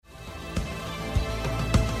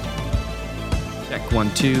Check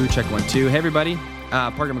 1 2, check 1 2. Hey everybody,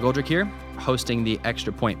 Parker McGoldrick here, hosting the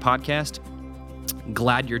Extra Point podcast.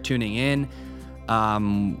 Glad you're tuning in.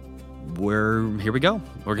 Here we go.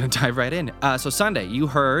 We're gonna dive right in. So Sunday, you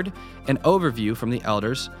heard an overview from the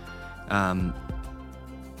elders on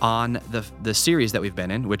the series that we've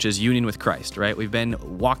been in, which is Union with Christ. Right? We've been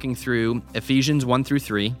walking through Ephesians 1 through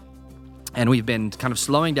 3. And we've been kind of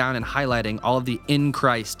slowing down and highlighting all of the in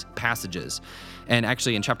Christ passages. And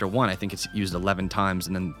actually in chapter 1, I think it's used 11 times.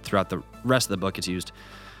 And then throughout the rest of the book, it's used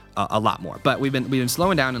a lot more. But we've been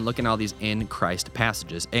slowing down and looking at all these in Christ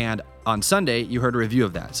passages. And on Sunday, you heard a review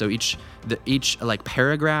of that. So each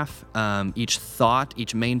paragraph, each thought,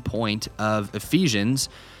 each main point of Ephesians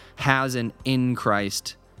has an in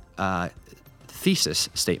Christ thesis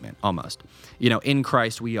statement almost. You know, in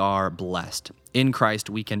Christ, we are blessed. In Christ,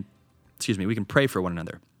 we can pray for one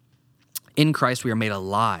another. In Christ, we are made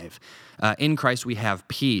alive. In Christ, we have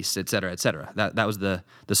peace, et cetera, et cetera. That was the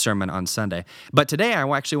sermon on Sunday. But today, I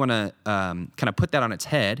actually want to kind of put that on its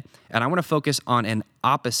head, and I want to focus on an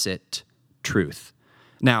opposite truth.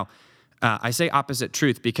 Now, I say opposite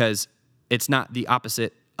truth because it's not the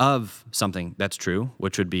opposite of something that's true,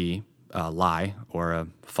 which would be a lie or a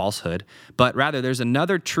falsehood, but rather there's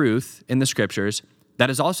another truth in the scriptures that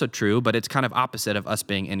is also true, but it's kind of opposite of us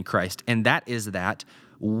being in Christ. And that is that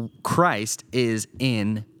Christ is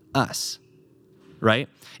in us, right?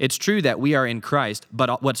 It's true that we are in Christ,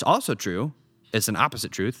 but what's also true, it's an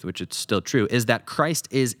opposite truth, which it's still true, is that Christ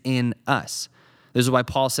is in us. This is why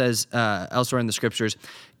Paul says elsewhere in the scriptures,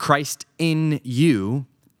 Christ in you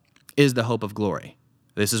is the hope of glory.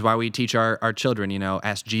 This is why we teach our children,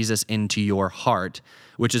 ask Jesus into your heart,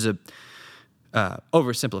 which is a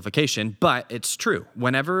oversimplification, but it's true.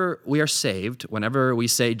 Whenever we are saved, whenever we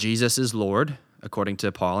say Jesus is Lord, according to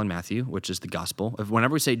Paul and Matthew, which is the gospel,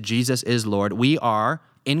 whenever we say Jesus is Lord, we are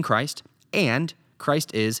in Christ and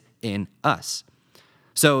Christ is in us.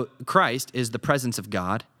 So Christ is the presence of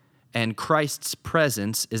God and Christ's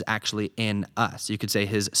presence is actually in us. You could say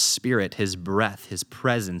his spirit, his breath, his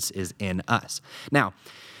presence is in us. Now,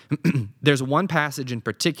 there's one passage in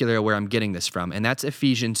particular where I'm getting this from, and that's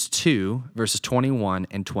Ephesians 2, verses 21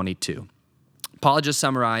 and 22. Paul just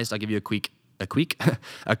summarized, I'll give you a brief,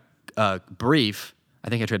 I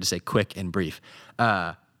think I tried to say quick and brief,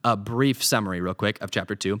 a brief summary real quick of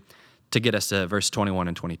chapter 2 to get us to verse 21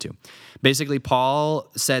 and 22. Basically,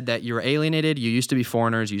 Paul said that you were alienated, you used to be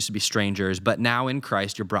foreigners, you used to be strangers, but now in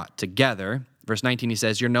Christ you're brought together. Verse 19, he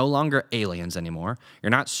says, you're no longer aliens anymore.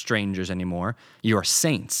 You're not strangers anymore. You're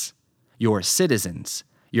saints. You're citizens.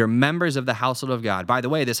 You're members of the household of God. By the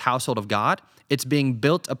way, this household of God, it's being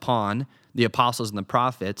built upon the apostles and the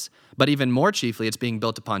prophets, but even more chiefly, it's being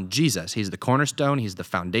built upon Jesus. He's the cornerstone. He's the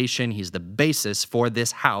foundation. He's the basis for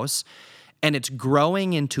this house, and it's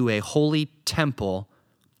growing into a holy temple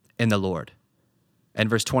in the Lord. And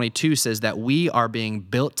verse 22 says that we are being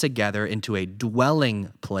built together into a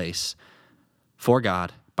dwelling place for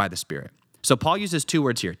God by the Spirit. So Paul uses two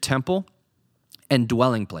words here, temple and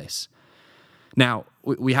dwelling place. Now,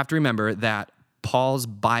 we have to remember that Paul's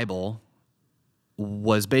Bible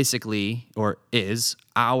was basically, or is,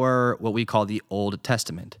 what we call the Old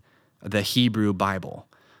Testament. The Hebrew Bible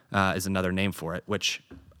is another name for it, which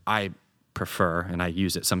I prefer, and I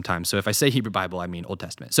use it sometimes. So if I say Hebrew Bible, I mean Old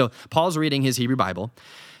Testament. So Paul's reading his Hebrew Bible,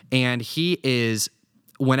 and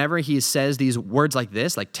whenever he says these words like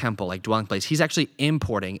this, like temple, like dwelling place, he's actually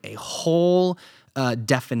importing a whole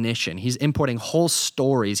definition. He's importing whole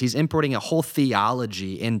stories. He's importing a whole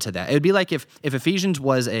theology into that. It would be like if Ephesians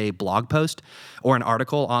was a blog post or an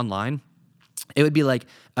article online, it would be like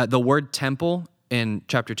the word temple in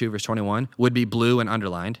chapter 2, verse 21 would be blue and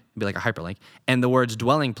underlined. It'd be like a hyperlink. And the words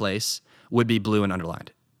dwelling place would be blue and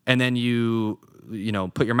underlined. And then you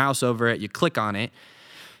put your mouse over it, you click on it,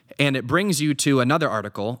 and it brings you to another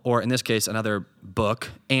article, or in this case, another book,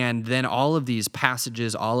 and then all of these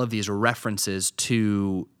passages, all of these references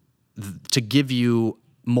to give you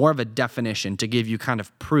more of a definition, to give you kind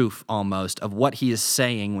of proof almost of what he is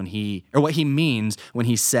saying what he means when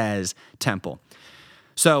he says temple.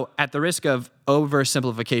 So at the risk of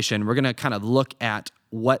oversimplification, we're going to kind of look at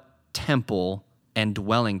what temple and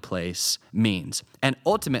dwelling place means. And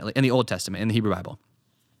ultimately, in the Old Testament, in the Hebrew Bible,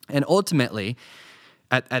 and ultimately,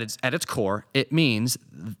 at its core, it means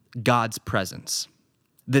God's presence.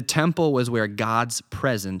 The temple was where God's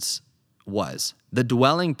presence was. The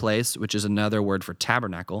dwelling place, which is another word for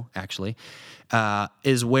tabernacle, actually,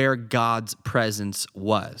 is where God's presence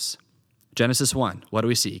was. Genesis 1, what do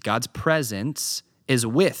we see? God's presence is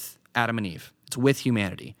with Adam and Eve. It's with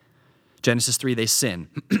humanity. Genesis 3, they sin.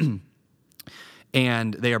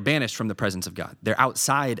 and they are banished from the presence of God. They're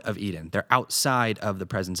outside of Eden. They're outside of the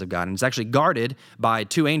presence of God. And it's actually guarded by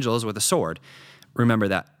two angels with a sword. Remember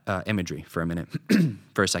that imagery for a minute,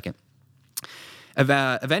 for a second.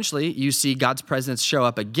 Eventually, you see God's presence show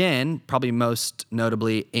up again, probably most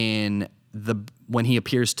notably when he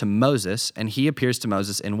appears to Moses, and he appears to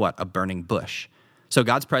Moses in what? A burning bush. So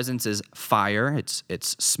God's presence is fire, it's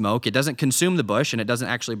smoke. It doesn't consume the bush, and it doesn't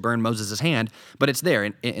actually burn Moses' hand, but it's there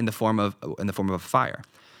in the form of a fire.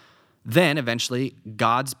 Then eventually,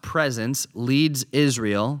 God's presence leads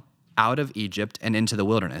Israel out of Egypt and into the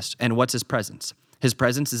wilderness. And what's his presence? His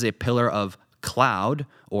presence is a pillar of cloud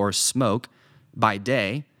or smoke by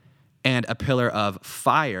day and a pillar of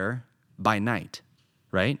fire by night,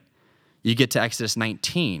 right? You get to Exodus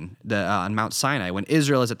 19 on Mount Sinai. When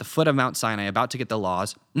Israel is at the foot of Mount Sinai about to get the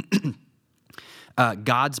laws,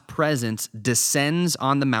 God's presence descends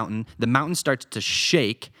on the mountain. The mountain starts to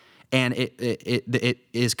shake, and it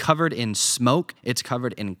is covered in smoke. It's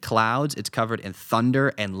covered in clouds. It's covered in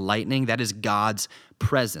thunder and lightning. That is God's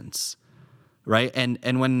presence, right?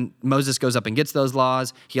 And when Moses goes up and gets those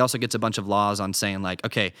laws, he also gets a bunch of laws on saying like,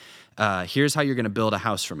 okay, here's how you're going to build a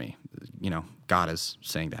house for me. You know, God is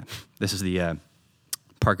saying that. This is the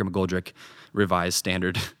Parker McGoldrick Revised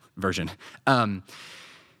Standard Version. So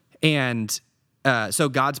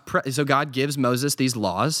God gives Moses these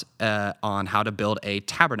laws on how to build a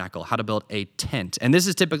tabernacle, how to build a tent. And this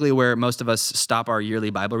is typically where most of us stop our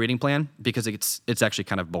yearly Bible reading plan because it's actually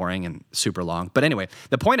kind of boring and super long. But anyway,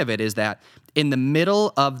 the point of it is that in the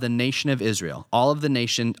middle of the nation of Israel, all of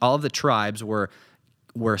the tribes were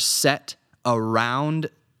set around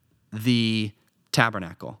the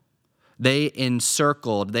tabernacle. They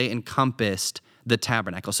encompassed the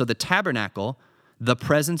tabernacle. So the tabernacle, the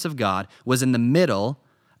presence of God, was in the middle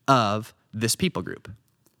of this people group.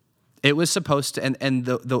 It was supposed to, and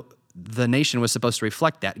the nation was supposed to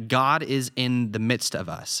reflect that. God is in the midst of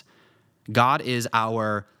us. God is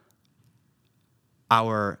our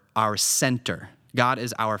center. God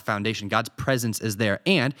is our foundation. God's presence is there.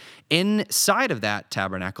 And inside of that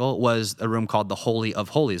tabernacle was a room called the Holy of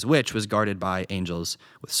Holies, which was guarded by angels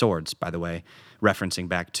with swords, by the way, referencing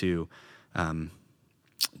back to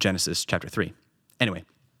Genesis chapter 3. Anyway,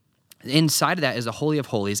 inside of that is the Holy of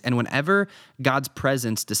Holies, and whenever God's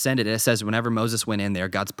presence descended, it says whenever Moses went in there,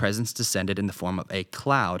 God's presence descended in the form of a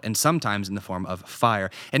cloud, and sometimes in the form of fire.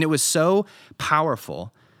 And it was so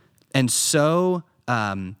powerful and so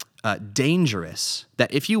dangerous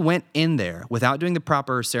that if you went in there without doing the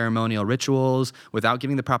proper ceremonial rituals, without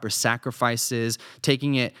giving the proper sacrifices,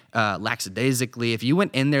 taking it lackadaisically, if you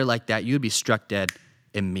went in there like that, you would be struck dead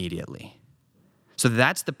immediately. So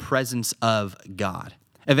that's the presence of God.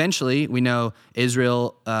 Eventually, we know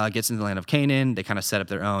Israel gets into the land of Canaan. They kind of set up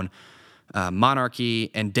their own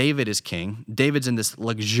monarchy, and David is king. David's in this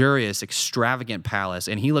luxurious, extravagant palace,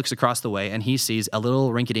 and he looks across the way, and he sees a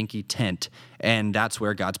little rinky-dinky tent, and that's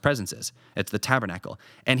where God's presence is. It's the tabernacle.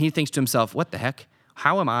 And he thinks to himself, what the heck?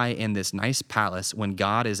 How am I in this nice palace when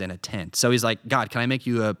God is in a tent? So he's like, God, can I make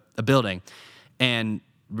you a building? And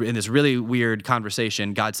in this really weird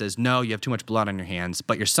conversation, God says, no, you have too much blood on your hands,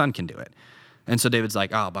 but your son can do it. And so David's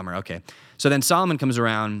like, oh, bummer, okay. So then Solomon comes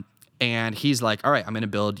around, and he's like, all right, I'm going to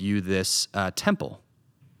build you this temple,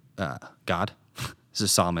 God. This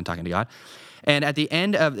is Solomon talking to God. And at the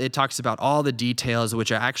end of it talks about all the details,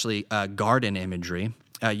 which are actually garden imagery.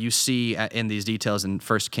 You see in these details in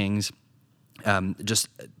 1 Kings just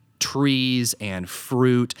trees and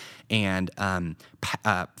fruit and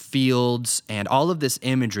fields and all of this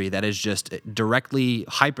imagery that is just directly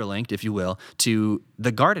hyperlinked, if you will, to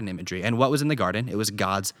the garden imagery. And what was in the garden? It was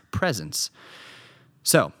God's presence.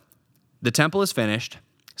 So the temple is finished.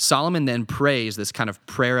 Solomon then prays this kind of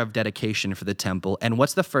prayer of dedication for the temple. And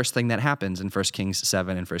what's the first thing that happens in 1 Kings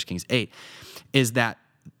 7 and 1 Kings 8 is that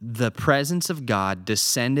the presence of God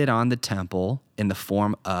descended on the temple in the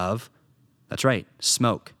form of, that's right,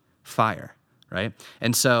 smoke, fire, right?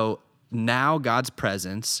 And so now God's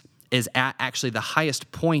presence is at actually the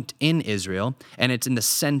highest point in Israel, and it's in the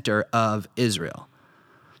center of Israel.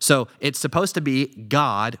 So it's supposed to be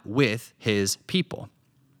God with his people.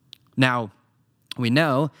 Now, we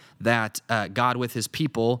know that God with his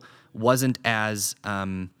people wasn't as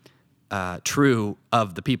true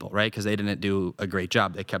of the people, right? Because they didn't do a great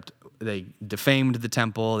job. They defamed the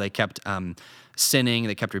temple. They kept sinning.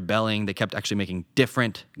 They kept rebelling. They kept actually making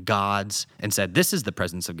different gods and said, this is the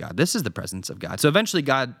presence of God. This is the presence of God. So eventually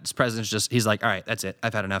God's presence he's like, all right, that's it.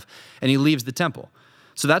 I've had enough. And he leaves the temple.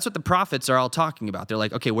 So that's what the prophets are all talking about. They're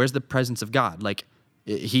like, okay, where's the presence of God? Like,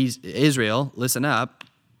 Israel, listen up.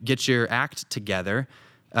 Get your act together.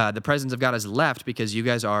 The presence of God has left because you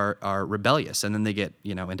guys are rebellious, and then they get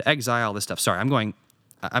into exile, all this stuff. Sorry, I'm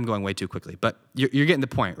going way too quickly, but you're getting the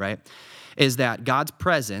point, right? Is that God's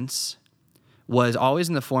presence was always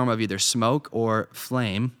in the form of either smoke or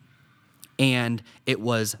flame, and it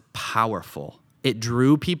was powerful. It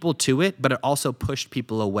drew people to it, but it also pushed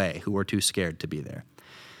people away who were too scared to be there.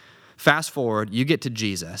 Fast forward, you get to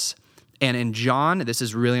Jesus, and in John, this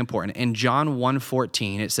is really important. In John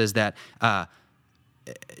 1:14, it says that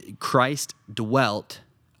Christ dwelt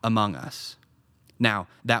among us. Now,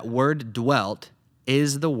 that word dwelt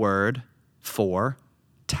is the word for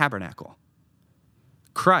tabernacle.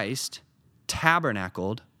 Christ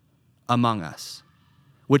tabernacled among us.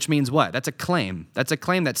 Which means what? That's a claim. That's a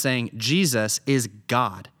claim that's saying Jesus is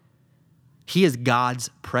God. He is God's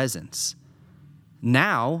presence.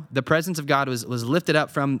 Now, the presence of God was lifted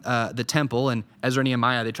up from the temple, and Ezra and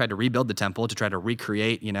Nehemiah, they tried to rebuild the temple to try to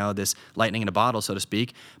recreate, this lightning in a bottle, so to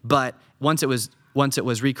speak. But once it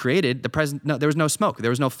was recreated, there was no smoke,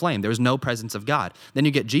 there was no flame, there was no presence of God. Then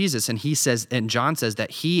you get Jesus, and John says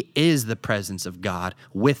that he is the presence of God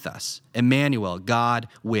with us. Emmanuel, God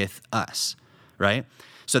with us, right?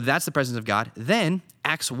 So that's the presence of God. Then,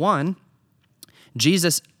 Acts 1,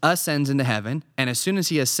 Jesus ascends into heaven, and as soon as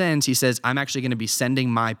he ascends, he says, I'm actually going to be sending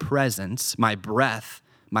my presence, my breath,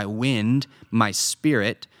 my wind, my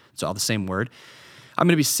spirit, it's all the same word, I'm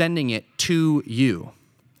going to be sending it to you.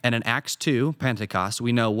 And in Acts 2, Pentecost,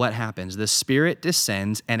 we know what happens. The Spirit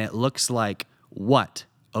descends, and it looks like what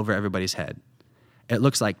over everybody's head? It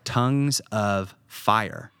looks like tongues of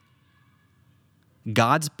fire.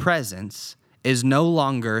 God's presence is no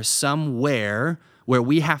longer somewhere where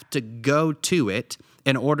we have to go to it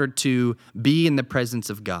in order to be in the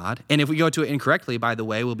presence of God. And if we go to it incorrectly, by the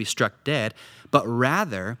way, we'll be struck dead. But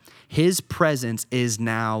rather, his presence is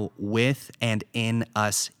now with and in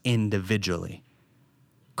us individually.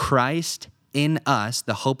 Christ in us,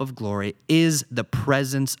 the hope of glory, is the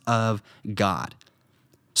presence of God.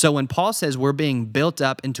 So when Paul says we're being built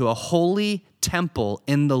up into a holy temple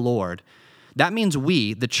in the Lord, that means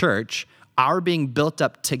we, the church, are being built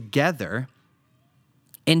up together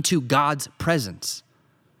into God's presence.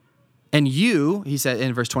 And you, he said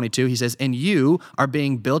in verse 22, he says, and you are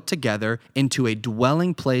being built together into a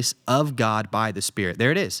dwelling place of God by the Spirit.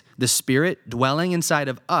 There it is. The Spirit dwelling inside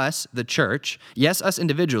of us, the church. Yes, us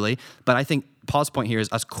individually, but I think Paul's point here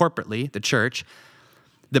is us corporately, the church.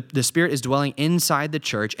 The Spirit is dwelling inside the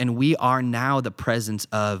church, and we are now the presence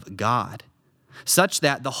of God, such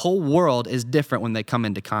that the whole world is different when they come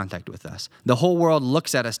into contact with us. The whole world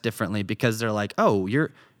looks at us differently because they're like, oh,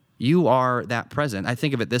 you are that present. I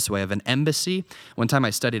think of it this way, of an embassy. One time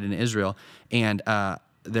I studied in Israel, and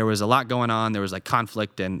there was a lot going on. There was like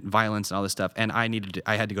conflict and violence and all this stuff, and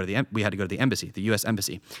we had to go to the embassy, the U.S.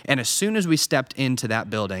 embassy. And as soon as we stepped into that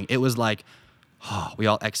building, it was like, we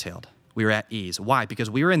all exhaled. We were at ease. Why? Because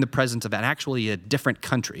we were in the presence of actually a different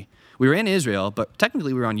country. We were in Israel, but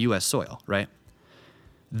technically we were on U.S. soil, right?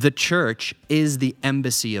 The church is the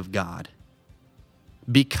embassy of God.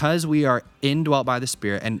 Because we are indwelt by the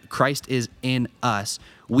Spirit and Christ is in us,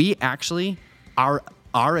 we actually are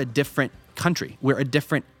a different country. We're a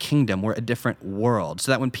different kingdom. We're a different world.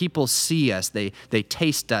 So that when people see us, they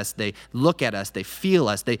taste us, they look at us, they feel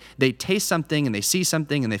us, they taste something and they see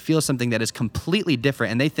something and they feel something that is completely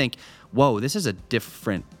different, and they think, whoa, this is a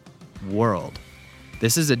different world.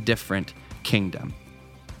 This is a different kingdom.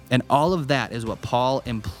 And all of that is what Paul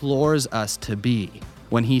implores us to be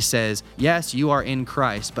when he says, yes, you are in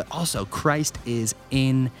Christ, but also Christ is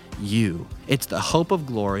in you. It's the hope of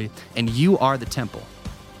glory, and you are the temple.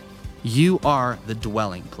 You are the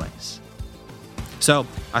dwelling place. So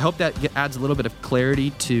I hope that adds a little bit of clarity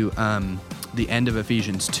to the end of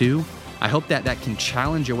Ephesians 2. I hope that can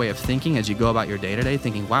challenge your way of thinking as you go about your day-to-day,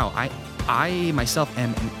 thinking, wow, I myself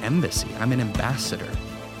am an embassy. I'm an ambassador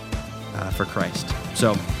for Christ.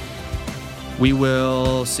 So we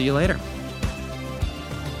will see you later.